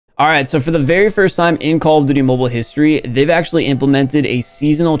All right, so for the very first time in Call of Duty Mobile history, they've actually implemented a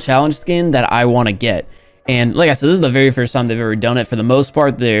seasonal challenge skin that I want to get. And like I said, this is the very first time they've ever done it. For the most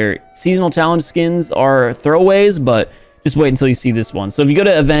part, their seasonal challenge skins are throwaways, but just wait until you see this one. So if you go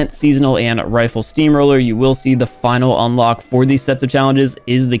to event, seasonal, and rifle steamroller, you will see the final unlock for these sets of challenges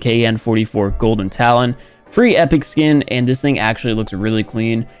is the KN-44 Golden Talon. Free epic skin, and this thing actually looks really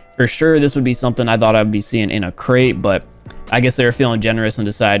clean. For sure, this would be something I thought I would be seeing in a crate, but I guess they were feeling generous and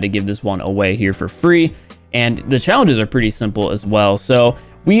decided to give this one away here for free. And the challenges are pretty simple as well. So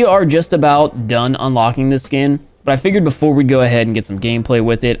we are just about done unlocking this skin, but I figured before we go ahead and get some gameplay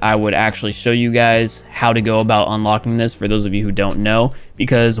with it, I would actually show you guys how to go about unlocking this for those of you who don't know,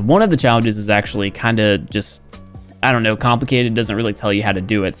 because one of the challenges is actually kind of just, I don't know, complicated. It doesn't really tell you how to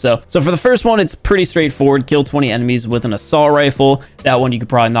do it. So for the first one, it's pretty straightforward. Kill 20 enemies with an assault rifle. That one you could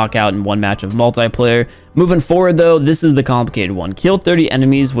probably knock out in one match of multiplayer. Moving forward though, this is the complicated one. Kill 30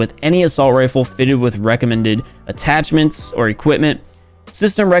 enemies with any assault rifle fitted with recommended attachments or equipment.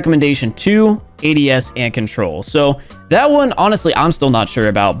 System recommendation 2, ADS, and control. So that one, honestly, I'm still not sure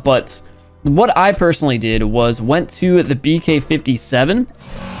about, but what I personally did was went to the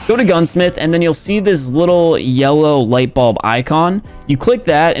BK57, go to Gunsmith, and then you'll see this little yellow light bulb icon. You click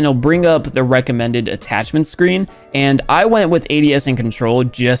that and it'll bring up the recommended attachment screen. And I went with ADS and control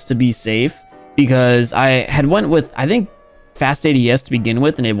just to be safe, because I had went with, I think, fast ADS to begin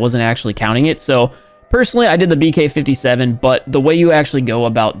with, and it wasn't actually counting it. So personally, I did the BK57, but the way you actually go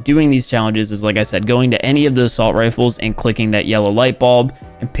about doing these challenges is, like I said, going to any of the assault rifles and clicking that yellow light bulb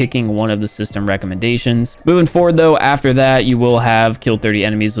and picking one of the system recommendations. Moving forward though, after that, you will have killed 30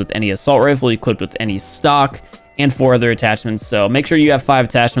 enemies with any assault rifle equipped with any stock and 4 other attachments. So make sure you have 5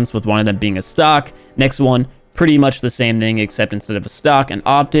 attachments, with one of them being a stock. Next one, pretty much the same thing, except instead of a stock, an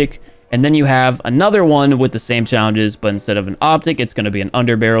optic. And then you have another one with the same challenges, but instead of an optic, it's going to be an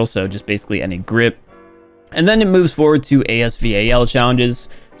underbarrel. So just basically any grip. And then it moves forward to ASVAL challenges.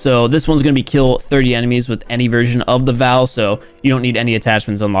 So this one's going to be kill 30 enemies with any version of the VAL. So you don't need any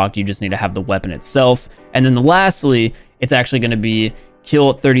attachments unlocked. You just need to have the weapon itself. And then lastly, it's actually going to be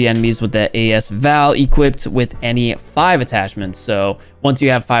kill 30 enemies with the ASVAL equipped with any 5 attachments. So once you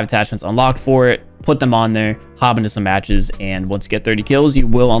have 5 attachments unlocked for it, put them on there, hop into some matches, and once you get 30 kills, you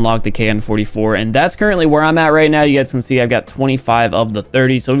will unlock the KN-44. And that's currently where I'm at right now. You guys can see I've got 25 of the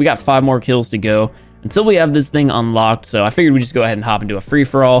 30. So we got 5 more kills to go until we have this thing unlocked. So I figured we just go ahead and hop into a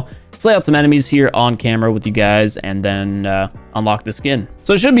free-for-all. Let's lay out some enemies here on camera with you guys, and then unlock the skin.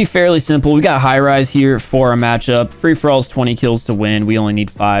 So it should be fairly simple. We got High Rise here for our matchup. Free-for-all is 20 kills to win. We only need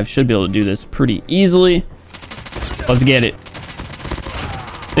 5. Should be able to do this pretty easily. Let's get it.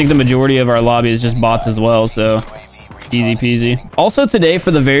 I think the majority of our lobby is just bots as well, so easy peasy. Also today,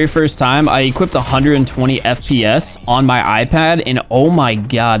 for the very first time, I equipped 120 FPS on my iPad, and oh my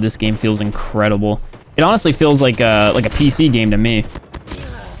god, this game feels incredible. It honestly feels like a PC game to me.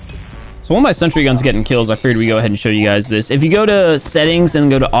 So while my sentry gun's getting kills, I figured we go ahead and show you guys this. If you go to settings and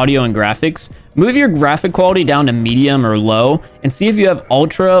go to audio and graphics, move your graphic quality down to medium or low, and see if you have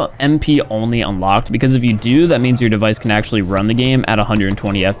ultra MP only unlocked, because if you do, that means your device can actually run the game at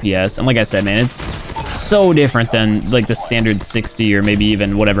 120 FPS. And like I said, man, it's so different than like the standard 60 or maybe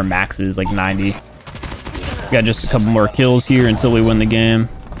even whatever max is, like 90. Got just a couple more kills here until we win the game,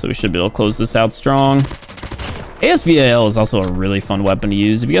 so we should be able to close this out strong. ASVAL is also a really fun weapon to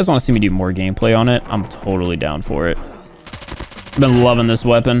use. If you guys want to see me do more gameplay on it, I'm totally down for it. I've been loving this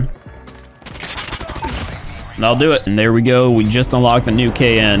weapon. And I'll do it. And there we go. We just unlocked the new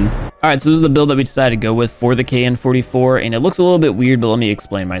KN. All right, so this is the build that we decided to go with for the KN-44, and it looks a little bit weird, but let me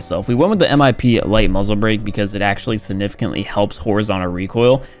explain myself. We went with the MIP light muzzle brake because it actually significantly helps horizontal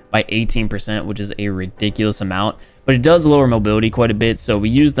recoil by 18%, which is a ridiculous amount, but it does lower mobility quite a bit. So we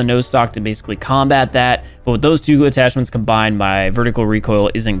used the nose stock to basically combat that, but with those 2 attachments combined, my vertical recoil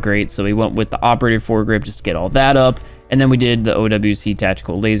isn't great. So we went with the operator foregrip just to get all that up. And then we did the OWC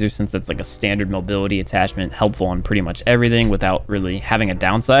tactical laser, since that's like a standard mobility attachment, helpful on pretty much everything without really having a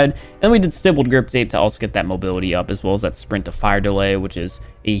downside. And we did stippled grip tape to also get that mobility up, as well as that sprint to fire delay, which is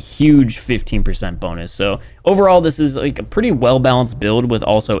a huge 15% bonus. So overall, this is like a pretty well-balanced build with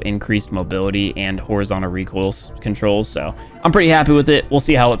also increased mobility and horizontal recoil controls. So I'm pretty happy with it. We'll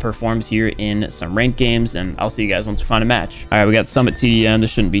see how it performs here in some ranked games, and I'll see you guys once we find a match. All right, we got Summit TDM. This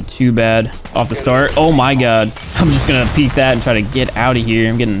shouldn't be too bad off the start. Oh my god. I'm just gonna peek that and try to get out of here.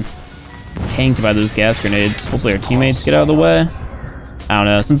 I'm getting hanged by those gas grenades. Hopefully our teammates get out of the way. I don't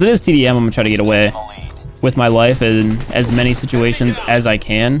know. Since it is TDM, I'm gonna try to get away with my life in as many situations as I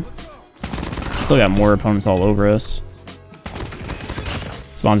can. Still got more opponents all over us.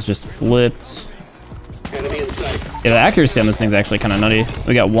 Spawn's just flipped. Enemy in sight. Yeah, the accuracy on this thing's actually kind of nutty.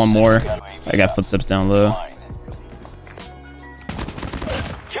 We got one more. I got footsteps down low.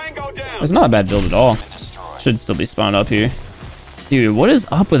 It's not a bad build at all. Should still be spawned up here. Dude, what is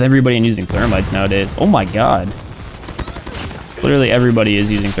up with everybody and using thermites nowadays? Oh my god. Literally everybody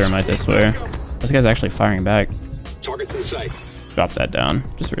is using thermites, I swear. This guy's actually firing back. Drop that down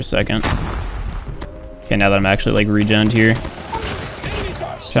just for a second. Okay, now that I'm actually like regened here.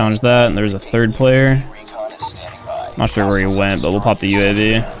 Challenge that, and there's a third player. Not sure where he went, but we'll pop the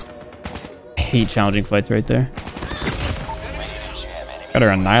UAV. I hate challenging fights right there. Got our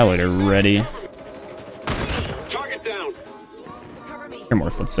Annihilator ready. Hear more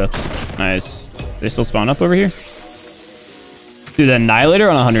footsteps. Nice. They still spawn up over here? Dude, the Annihilator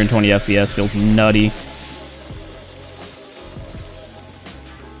on 120 FPS feels nutty.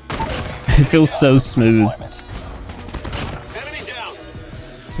 It feels so smooth.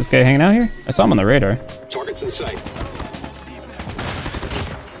 Is this guy hanging out here? I saw him on the radar. Targets in sight.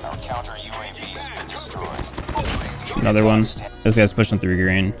 Our counter UAV has been destroyed. Another one. This guy's pushing through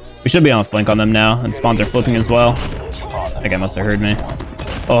green. We should be on a flank on them now, and spawns are flipping as well. That guy must have heard me.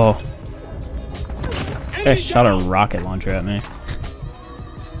 Oh. That guy shot a rocket launcher at me.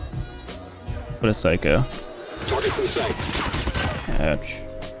 What a psycho. Ouch.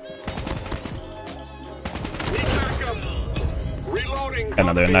 Got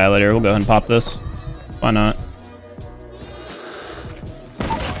another Annihilator. We'll go ahead and pop this. Why not?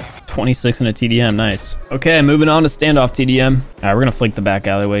 26 and a TDM. Nice. Okay, moving on to standoff TDM. All right, we're going to flank the back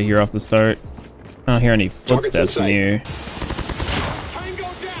alleyway here off the start. I don't hear any footsteps in here.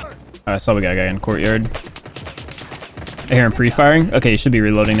 I saw we got a guy in courtyard. I hear him pre-firing. Okay, he should be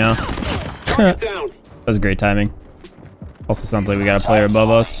reloading now. That was great timing. Also sounds like we got a player above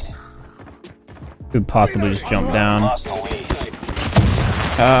us. Could possibly just jump down.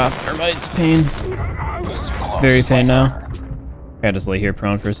 Thermites, pain. Very pain now. I gotta just lay here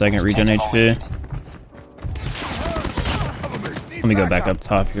prone for a second, regen HP. Let me go back up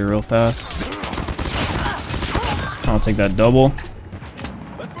top here real fast. I'll take that double.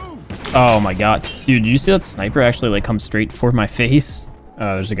 Oh my god. Dude, did you see that sniper actually like come straight for my face?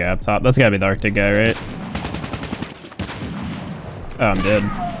 Oh, there's a guy up top. That's gotta be the Arctic guy, right? Oh, I'm dead.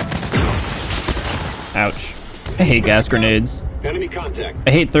 Ouch. I hate gas grenades. Enemy contact.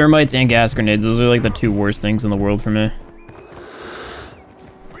 I hate thermites and gas grenades. Those are like the two worst things in the world for me.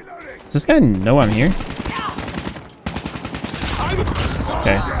 Does this guy know I'm here?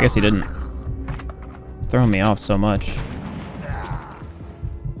 Okay, I guess he didn't. It's throwing me off so much.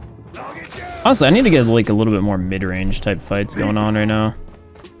 Honestly, I need to get like a little bit more mid-range type fights going on right now.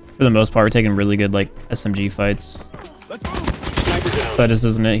 For the most part, we're taking really good like SMG fights. But this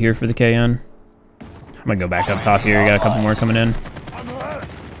isn't it here for the KN. I'm gonna go back up top here. We got a couple more coming in.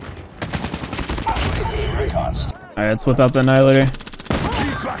 Alright, let's whip out the Annihilator.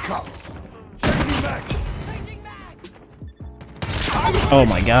 Oh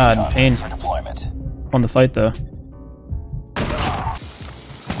my god, pain. Won the fight though.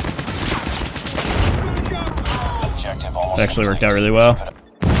 It actually worked out really well.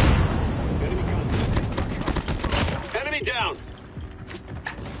 Enemy down.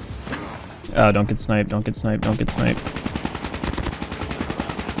 Oh, don't get sniped, don't get sniped, don't get sniped.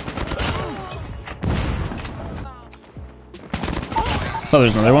 So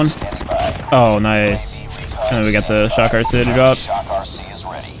there's another one. Oh, nice. And then we got the Shock RC to drop.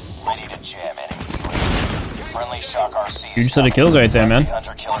 Huge set of kills right there, man.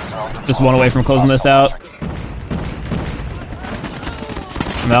 Just one away from closing this out.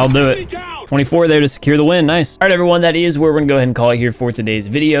 And that'll do it. 24 there to secure the win. Nice. All right, everyone, that is where we're gonna go ahead and call it here for today's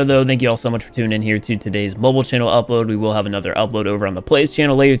video, though. Thank you all so much for tuning in here to today's mobile channel upload. We will have another upload over on the Plays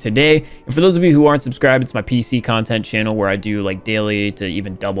channel later today. And for those of you who aren't subscribed, it's my PC content channel where I do like daily to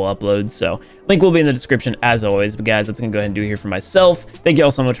even double uploads. So link will be in the description as always. But guys, that's gonna go ahead and do it here for myself. Thank you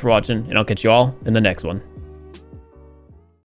all so much for watching, and I'll catch you all in the next one.